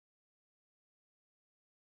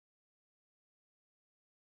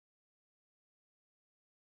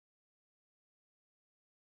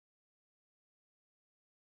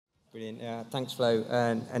Brilliant. Thanks, Flo,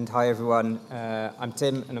 and hi, everyone. I'm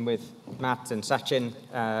Tim, and I'm with Matt and Sachin,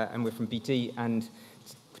 and we're from BT. And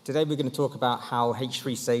today we're going to talk about how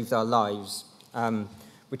H3 saved our lives,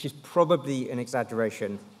 which is probably an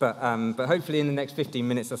exaggeration. But hopefully in the next 15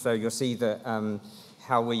 minutes or so, you'll see that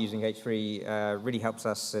how we're using H3 really helps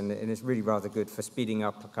us, and it's really rather good for speeding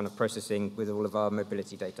up kind of processing with all of our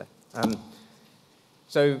mobility data.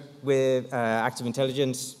 So we're Active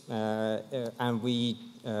Intelligence, and we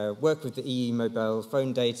work with the EE mobile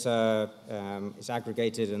phone data. It's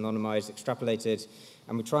aggregated, anonymized, extrapolated,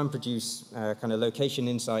 and we try and produce kind of location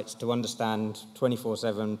insights to understand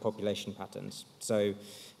 24/7 population patterns. So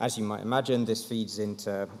as you might imagine, this feeds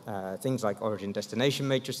into things like origin-destination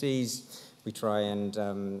matrices. We try and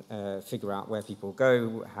figure out where people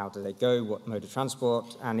go, how do they go, what mode of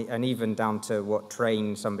transport, and even down to what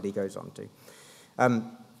train somebody goes on to.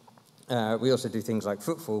 We also do things like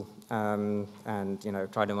footfall and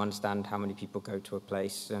try to understand how many people go to a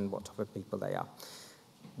place and what type of people they are.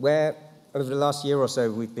 Where over the last year or so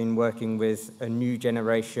we've been working with a new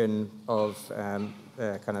generation of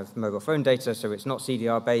kind of mobile phone data, so it's not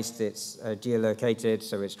CDR based, it's geolocated,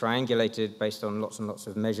 so it's triangulated based on lots and lots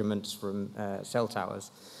of measurements from cell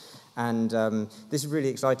towers. And this is really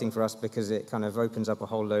exciting for us because it kind of opens up a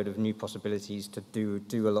whole load of new possibilities to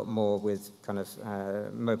do a lot more with kind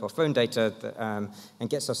of mobile phone data that, and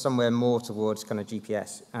gets us somewhere more towards kind of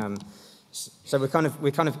GPS. So we're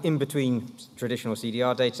kind of in between traditional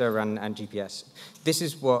CDR data and GPS. This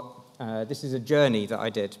is a journey that I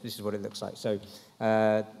did. This is what it looks like. So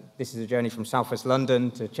this is a journey from Southwest London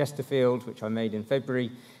to Chesterfield, which I made in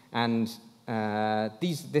February, and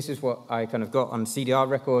this is what I kind of got on CDR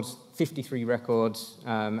records, 53 records,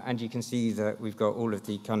 and you can see that we've got all of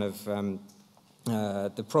the kind of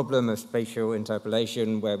the problem of spatial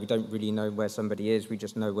interpolation, where we don't really know where somebody is, we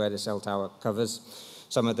just know where the cell tower covers.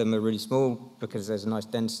 Some of them are really small because there's a nice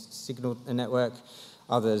dense signal network.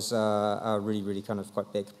 Others are really, really kind of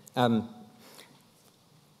quite big.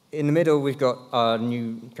 In the middle, we've got our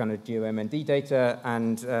new kind of GeoMND data,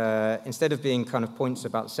 and instead of being kind of points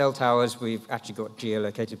about cell towers, we've actually got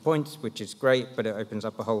geolocated points, which is great, but it opens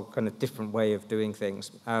up a whole kind of different way of doing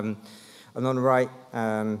things. And on the right,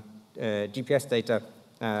 GPS data,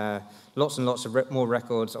 lots and lots of more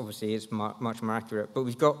records. Obviously, it's much more accurate, but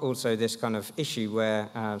we've got also this kind of issue where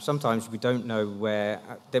sometimes we don't know where,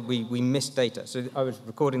 that we miss data. So I was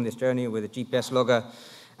recording this journey with a GPS logger,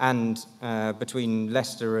 and between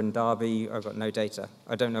Leicester and Derby, I've got no data.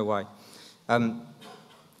 I don't know why.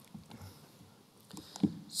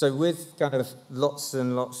 So with kind of lots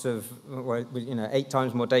and lots of, 8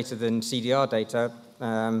 times more data than CDR data,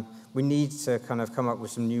 we need to kind of come up with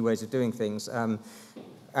some new ways of doing things. And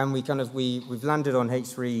we've landed on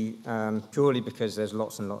H3 purely because there's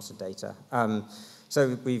lots and lots of data.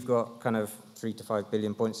 So we've got kind of 3 to 5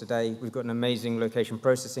 billion points a day. We've got an amazing location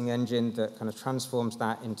processing engine that kind of transforms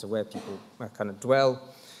that into where people kind of dwell,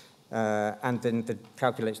 and then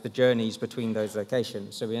calculates the journeys between those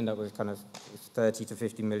locations. So we end up with kind of 30 to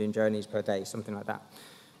 50 million journeys per day, something like that.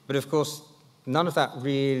 But of course, none of that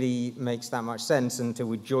really makes that much sense until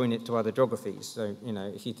we join it to other geographies. So,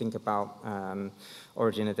 if you think about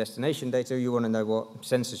origin and destination data, you want to know what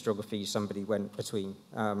census geographies somebody went between,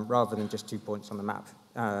 rather than just 2 points on the map.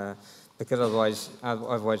 Because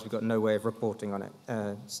otherwise we've got no way of reporting on it.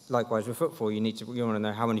 Likewise with footfall, you want to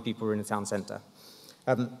know how many people are in the town centre.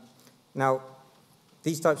 Now,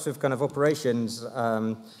 these types of kind of operations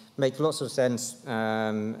make lots of sense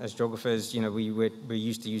as geographers. We're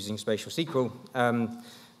used to using spatial-sql,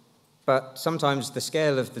 but sometimes the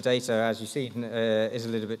scale of the data, as you see, is a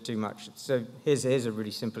little bit too much. So here's a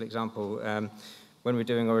really simple example. When we're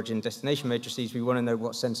doing origin-destination matrices, we want to know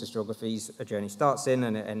what census geographies a journey starts in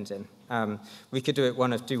and it ends in. We could do it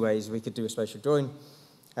one of 2 ways. We could do a spatial join,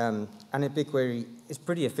 and in BigQuery, it's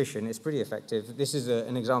pretty efficient, it's pretty effective. This is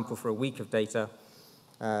an example for a week of data.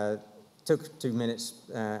 Took 2 minutes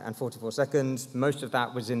and 44 seconds. Most of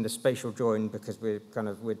that was in the spatial join because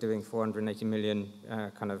we're doing 480 million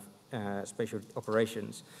spatial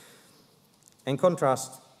operations. In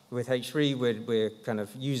contrast, with H3, we're kind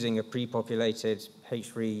of using a pre-populated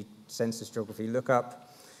H3 census geography lookup,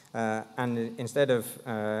 and instead of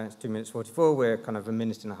 2 minutes 44, we're kind of 1.5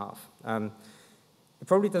 minutes. It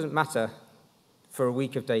probably doesn't matter for a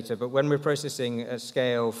week of data, but when we're processing at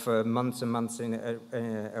scale for months and months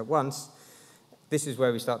at once, this is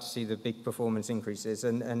where we start to see the big performance increases,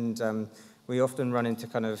 and we often run into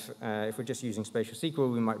kind of, if we're just using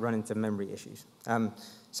spatial-sql, we might run into memory issues.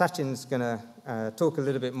 Sachin's going to talk a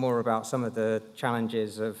little bit more about some of the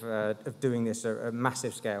challenges of doing this at a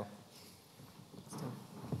massive scale.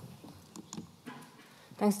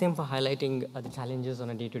 Thanks, Tim, for highlighting the challenges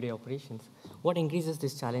on a day-to-day operations. What increases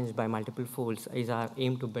this challenge by multiple folds is our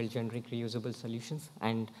aim to build generic reusable solutions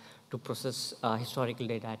and to process historical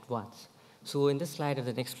data at once. So in this slide, and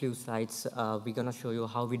the next few slides, we're going to show you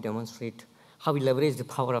how we demonstrate, how we leverage the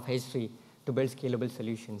power of H3 to build scalable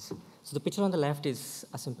solutions. So the picture on the left is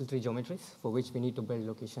a simple tree geometries for which we need to build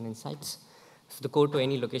location insights. So the code to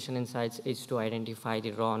any location insights is to identify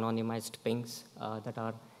the raw anonymized pings that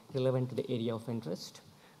are relevant to the area of interest.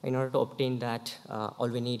 In order to obtain that, all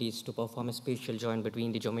we need is to perform a spatial join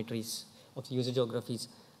between the geometries of the user geographies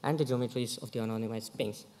and the geometries of the anonymized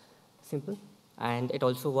pings. Simple. And it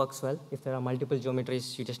also works well. If there are multiple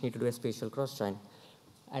geometries, you just need to do a spatial cross-join.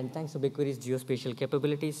 And thanks to BigQuery's geospatial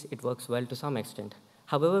capabilities, it works well to some extent.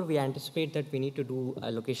 However, we anticipate that we need to do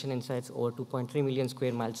location insights over 2.3 million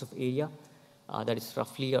square miles of area. That is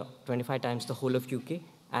roughly 25 times the whole of UK.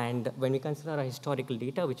 And when we consider our historical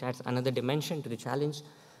data, which adds another dimension to the challenge,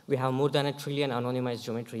 we have more than 1 trillion anonymized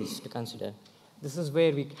geometries to consider. This is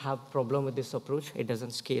where we have a problem with this approach. It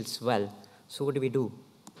doesn't scale well. So what do?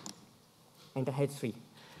 Enter H3.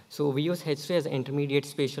 So we use H3 as an intermediate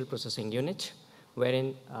spatial processing unit,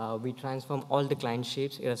 wherein we transform all the client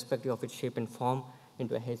shapes, irrespective of its shape and form,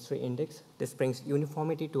 into a H3 index. This brings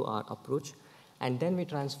uniformity to our approach. And then we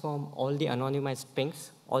transform all the anonymized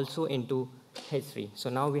pings also into H3. So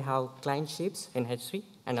now we have client shapes in H3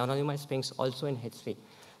 and anonymized pings also in H3.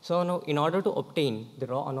 So now, in order to obtain the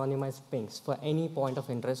raw anonymized pings for any point of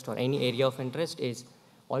interest or any area of interest, is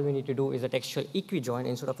all we need to do is a textual equi-join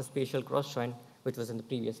instead of a spatial cross-join, which was in the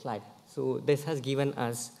previous slide. So this has given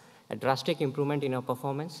us a drastic improvement in our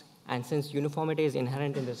performance. And since uniformity is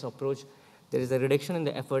inherent in this approach, there is a reduction in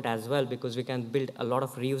the effort as well, because we can build a lot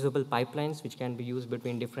of reusable pipelines which can be used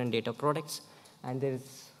between different data products. And there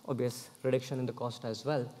is obvious reduction in the cost as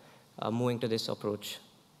well, moving to this approach.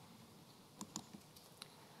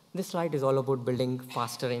 This slide is all about building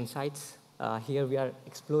faster insights. Here we are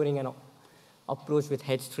exploring an approach with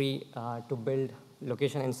H3 to build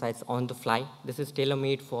location insights on the fly. This is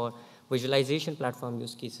tailor-made for visualization platform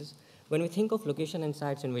use cases. When we think of location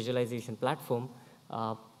insights in visualization platform,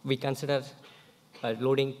 we consider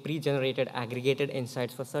loading pre-generated aggregated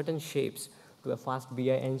insights for certain shapes to a fast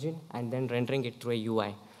BI engine and then rendering it through a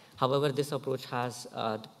UI. However, this approach has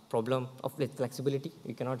the problem of flexibility.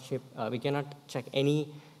 We cannot check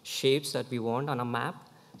any shapes that we want on a map.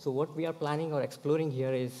 So what we are planning or exploring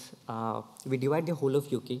here is we divide the whole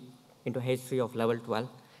of UK into H3 of level 12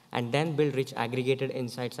 and then build rich aggregated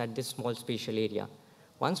insights at this small spatial area.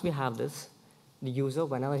 Once we have this, the user,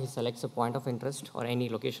 whenever he selects a point of interest or any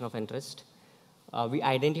location of interest, we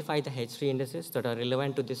identify the H3 indices that are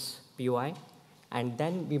relevant to this POI, and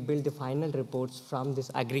then we build the final reports from this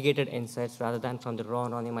aggregated insights rather than from the raw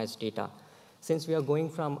anonymized data. Since we are going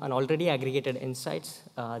from an already aggregated insights,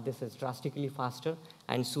 this is drastically faster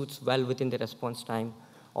and suits well within the response time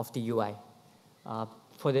of the UI.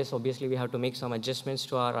 For this, obviously, we have to make some adjustments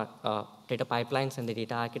to our data pipelines and the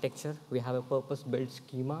data architecture. We have a purpose-built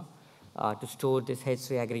schema to store this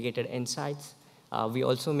H3 aggregated insights. We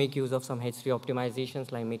also make use of some H3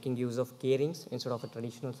 optimizations, like making use of K-rings instead of a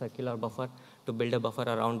traditional circular buffer to build a buffer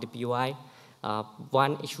around the POI.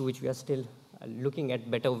 One issue which we are still looking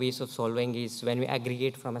at better ways of solving is when we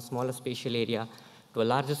aggregate from a smaller spatial area to a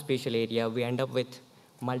larger spatial area, we end up with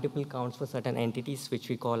multiple counts for certain entities, which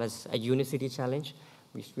we call as a unicity challenge,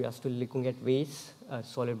 which we are still looking at ways to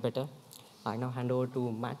solve it better. I now hand over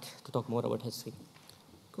to Matt to talk more about H3.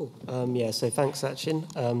 Cool. Yeah, so thanks, Sachin.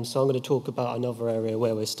 So I'm going to talk about another area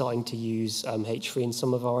where we're starting to use H3 in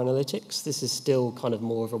some of our analytics. This is still kind of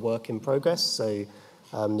more of a work in progress, so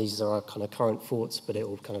these are our kind of current thoughts, but it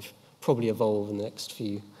will kind of probably evolve in the next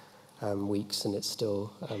few weeks, and it's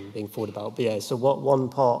still being thought about. But yeah, so one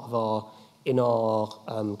part of our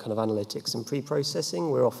kind of analytics and pre-processing,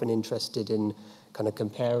 we're often interested in kind of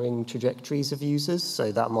comparing trajectories of users.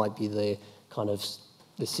 So that might be the kind of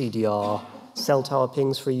the CDR cell tower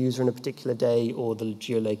pings for a user in a particular day, or the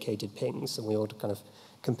geolocated pings. And we ought to kind of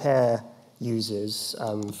compare users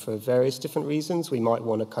for various different reasons. We might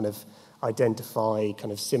want to kind of identify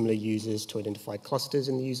kind of similar users to identify clusters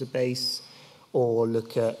in the user base, or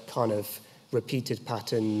look at kind of repeated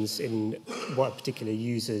patterns in what particular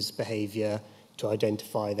user's behavior to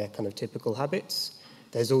identify their kind of typical habits.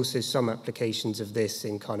 There's also some applications of this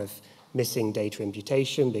in kind of missing data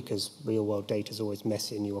imputation, because real-world data is always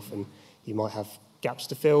messy and you might have gaps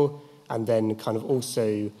to fill, and then kind of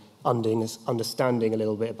also understanding a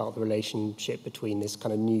little bit about the relationship between this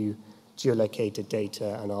kind of new geolocated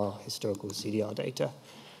data and our historical CDR data.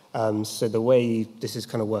 So the way this is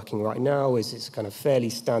kind of working right now is it's kind of fairly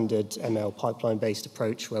standard ML pipeline-based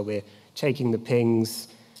approach where we're taking the pings,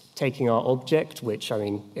 taking our object, which, I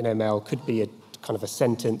mean, in ML could be a kind of a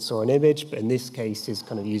sentence or an image, but in this case is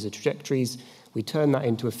kind of user trajectories. We turn that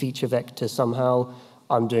into a feature vector somehow.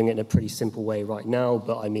 I'm doing it in a pretty simple way right now,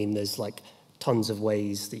 but I mean, there's like tons of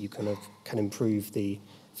ways that you kind of can improve the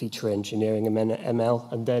feature engineering in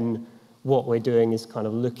ML. And then what we're doing is kind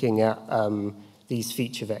of looking at these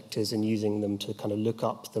feature vectors and using them to kind of look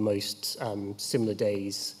up the most similar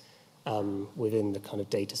days within the kind of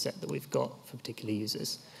data set that we've got for particular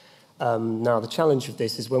users. Now, the challenge of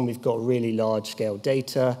this is when we've got really large-scale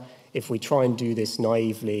data, if we try and do this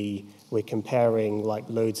naively, we're comparing like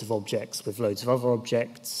loads of objects with loads of other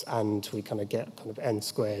objects, and we kind of get kind of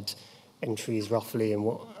n-squared entries roughly in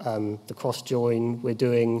what the cross-join we're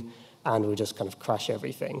doing, and we just kind of crash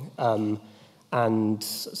everything. And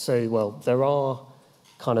so, well, there are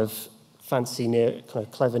kind of fancy, kind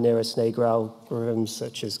of clever nearest neighbor algorithms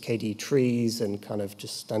such as T.Rains and kind of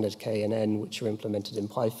just standard K and N, which are implemented in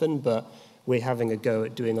Python, but we're having a go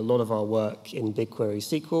at doing a lot of our work in BigQuery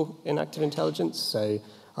SQL in active intelligence. So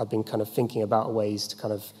I've been kind of thinking about ways to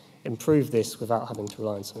kind of improve this without having to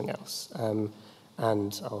rely on something else.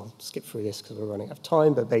 And I'll skip through this because we're running out of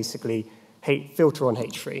time, but basically, filter on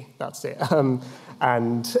H3, that's it.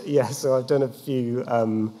 And yeah, so I've done a few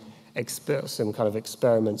some kind of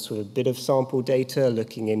experiments with a bit of sample data,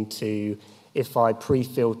 looking into if I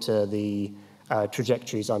pre-filter the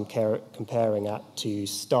trajectories I'm comparing at to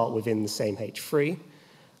start within the same H3,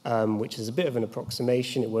 which is a bit of an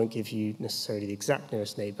approximation. It won't give you necessarily the exact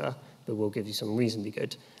nearest neighbor, but will give you something reasonably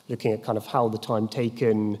good. Looking at kind of how the time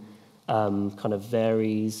taken kind of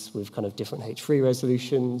varies with kind of different H3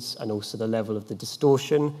 resolutions, and also the level of the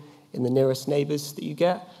distortion in the nearest neighbors that you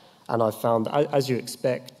get. And I found, as you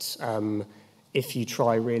expect, if you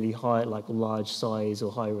try really high, like large size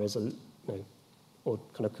or high resolution, or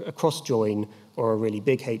kind of a cross join or a really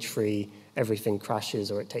big H3, everything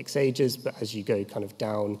crashes or it takes ages. But as you go kind of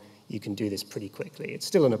down, you can do this pretty quickly. It's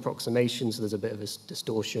still an approximation, so there's a bit of a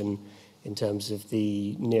distortion in terms of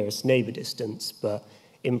the nearest neighbor distance. But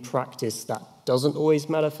in practice, that doesn't always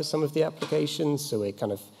matter for some of the applications. So we're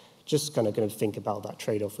kind of just kind of going to think about that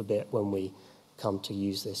trade-off a bit when we come to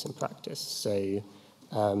use this in practice. So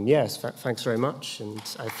yes, thanks very much. And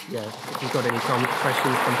if you've got any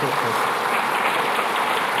questions, come talk to us.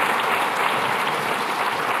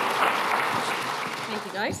 Thank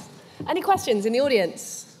you, guys. Any questions in the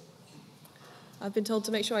audience? I've been told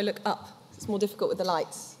to make sure I look up. It's more difficult with the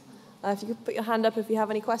lights. If you could put your hand up if you have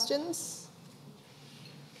any questions.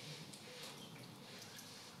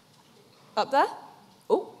 Up there?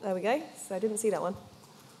 Oh, there we go. So I didn't see that one.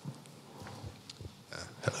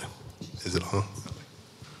 Hello. Is it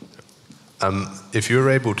on? If you were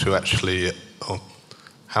able to actually,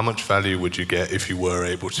 how much value would you get if you were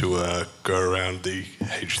able to go around the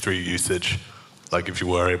H3 usage? Like if you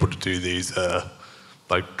were able to do these,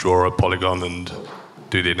 like draw a polygon and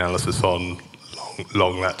do the analysis on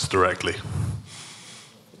long lats directly?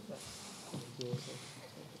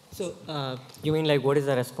 So you mean like what is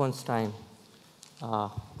the response time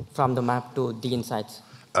from the map to the insights?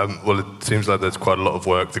 Well, it seems like there's quite a lot of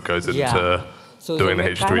work that goes into doing the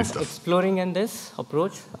H3 kind of stuff. Exploring in this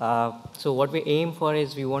approach. So what we aim for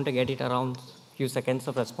is we want to get it around a few seconds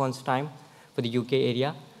of response time for the UK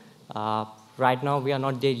area. Right now, we are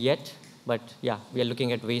not there yet, but yeah, we are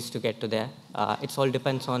looking at ways to get to there. It all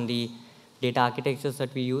depends on the data architectures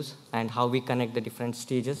that we use and how we connect the different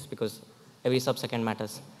stages, because every sub-second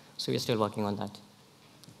matters. So we're still working on that.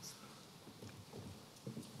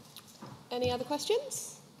 Any other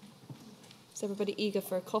questions? Is everybody eager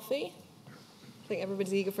for a coffee? I think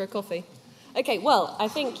everybody's eager for a coffee. Okay, well, I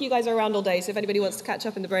think you guys are around all day, so if anybody wants to catch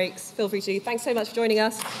up in the breaks, feel free to. Thanks so much for joining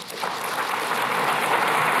us.